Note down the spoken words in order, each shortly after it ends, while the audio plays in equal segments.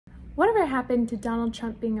Whatever happened to Donald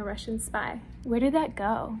Trump being a Russian spy? Where did that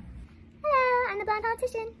go? Hello, I'm the blonde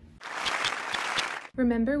politician.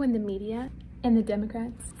 Remember when the media and the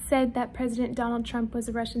Democrats said that President Donald Trump was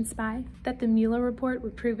a Russian spy, that the Mueller report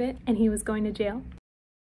would prove it, and he was going to jail?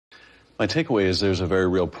 My takeaway is there's a very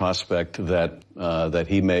real prospect that that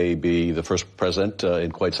he may be the first president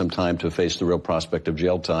in quite some time to face the real prospect of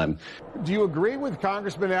jail time. Do you agree with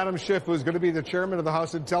Congressman Adam Schiff, who's going to be the chairman of the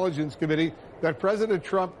House Intelligence Committee, that President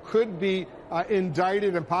Trump could be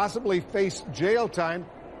indicted and possibly face jail time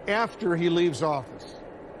after he leaves office?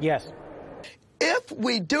 Yes. If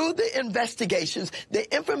we do the investigations,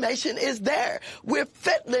 the information is there. We're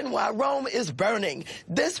fiddling while Rome is burning.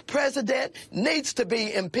 This president needs to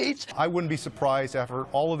be impeached. I wouldn't be surprised after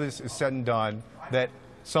all of this is said and done that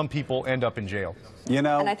some people end up in jail. You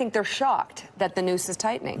know, and I think they're shocked that the noose is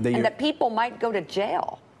tightening and that people might go to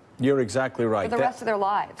jail. You're exactly right. For the rest of their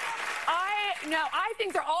lives. I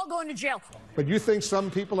think they're all going to jail. But you think some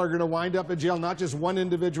people are going to wind up in jail, not just one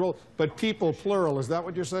individual, but people, plural. Is that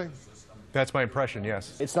what you're saying? That's my impression,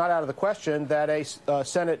 yes. It's not out of the question that a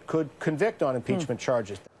Senate could convict on impeachment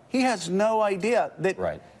charges. He has no idea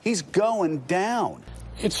that he's going down.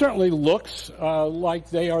 It certainly looks like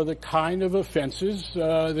they are the kind of offenses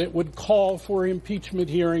that would call for impeachment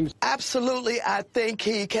hearings. Absolutely, I think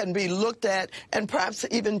he can be looked at and perhaps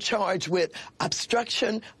even charged with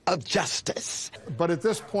obstruction of justice. But at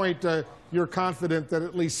this point, you're confident that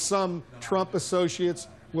at least some Trump associates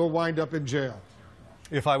will wind up in jail?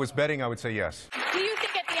 If I was betting, I would say yes. Do you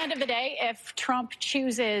think at the end of the day, if Trump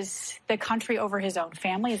chooses the country over his own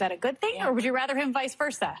family, is that a good thing? Or would you rather him vice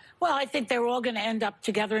versa? Well, I think they're all going to end up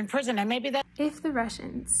together in prison, and maybe that... If the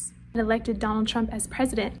Russians had elected Donald Trump as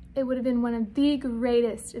president, it would have been one of the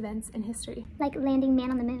greatest events in history. Like landing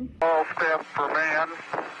man on the moon. All step for man,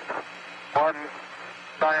 one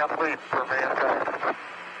giant leap for mankind.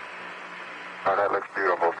 Oh, that looks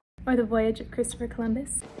beautiful. Or the voyage of Christopher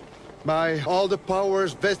Columbus. By all the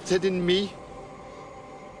powers vested in me,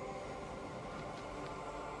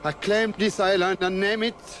 I claim this island and name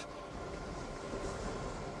it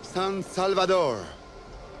San Salvador.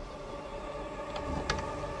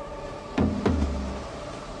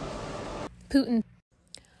 Putin.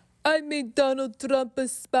 I made Donald Trump a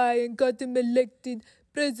spy and got him elected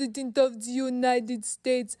President of the United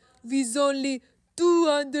States with only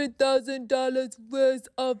 $200,000 worth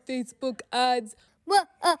of Facebook ads.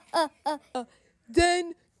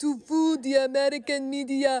 Then, to fool the American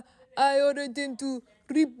media, I ordered him to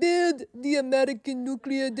rebuild the American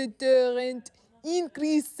nuclear deterrent,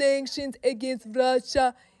 increase sanctions against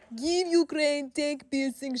Russia, give Ukraine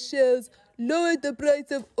tank-piercing shells, lower the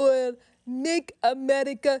price of oil, make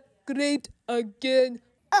America great again.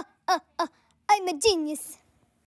 I'm a genius.